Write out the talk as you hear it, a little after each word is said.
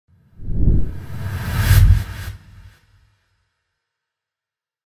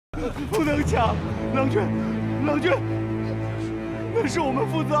不能抢！郎君，郎君，那是我们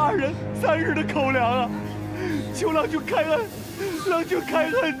父子2人3日的口粮啊！求郎君开恩，郎君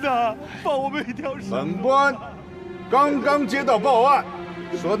开恩呐，放我们一条生路。本官刚刚接到报案，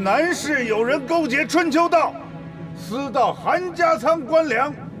说南市有人勾结春秋道，私盗韩家仓官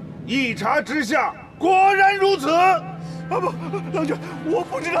粮。一查之下，果然如此。啊不，郎君，我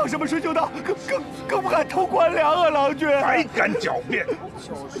不知道什么春秋道，更不敢偷官粮啊！郎君，还敢狡辩？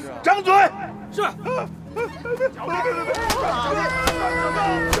张嘴！是。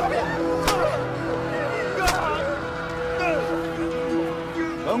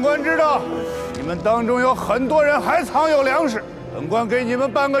本官知道，你们当中有很多人还藏有粮食。本官给你们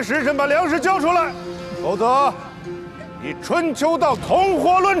半个时辰把粮食交出来，否则以春秋道同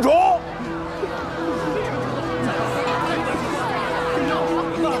伙论处。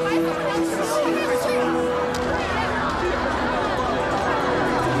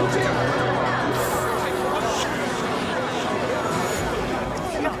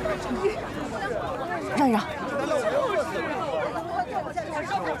让一让。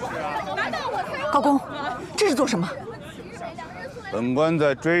高公，这是做什么？本官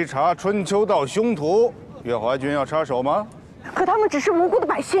在追查春秋道凶徒，岳华君要插手吗？可他们只是无辜的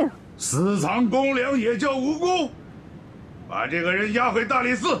百姓，私藏公粮也叫无辜。把这个人押回大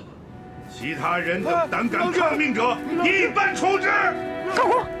理寺，其他人等胆敢抗命者一般处置。高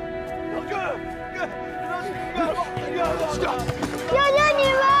公，求求你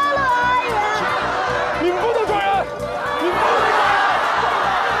们了，阿爷！你们不能抓人！你们不能抓人！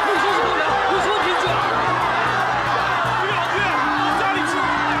有什么人？有什么凭据？郎君，家里是。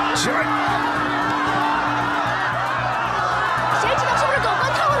起来！谁知道是不是狗官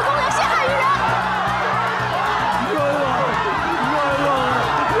贪污了公粮，陷害于人？冤枉！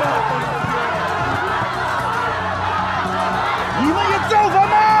冤枉！你们也造反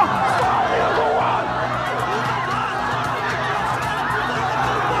吗？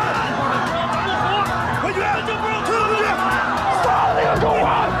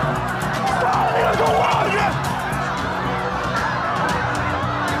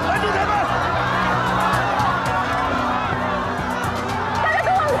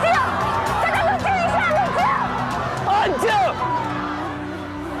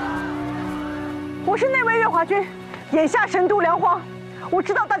我是那位岳华君，眼下神都粮荒，我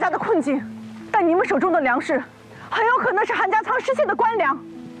知道大家的困境，但你们手中的粮食，很有可能是韩家仓失窃的官粮，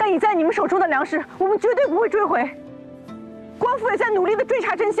但已在你们手中的粮食，我们绝对不会追回。官府也在努力的追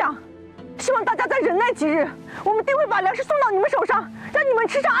查真相，希望大家再忍耐几日，我们定会把粮食送到你们手上，让你们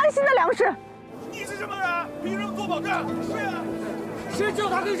吃上安心的粮食。你是什么人？凭什么做保证？是啊，谁知道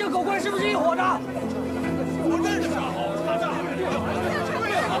他跟这狗官是不是一伙的？我认识。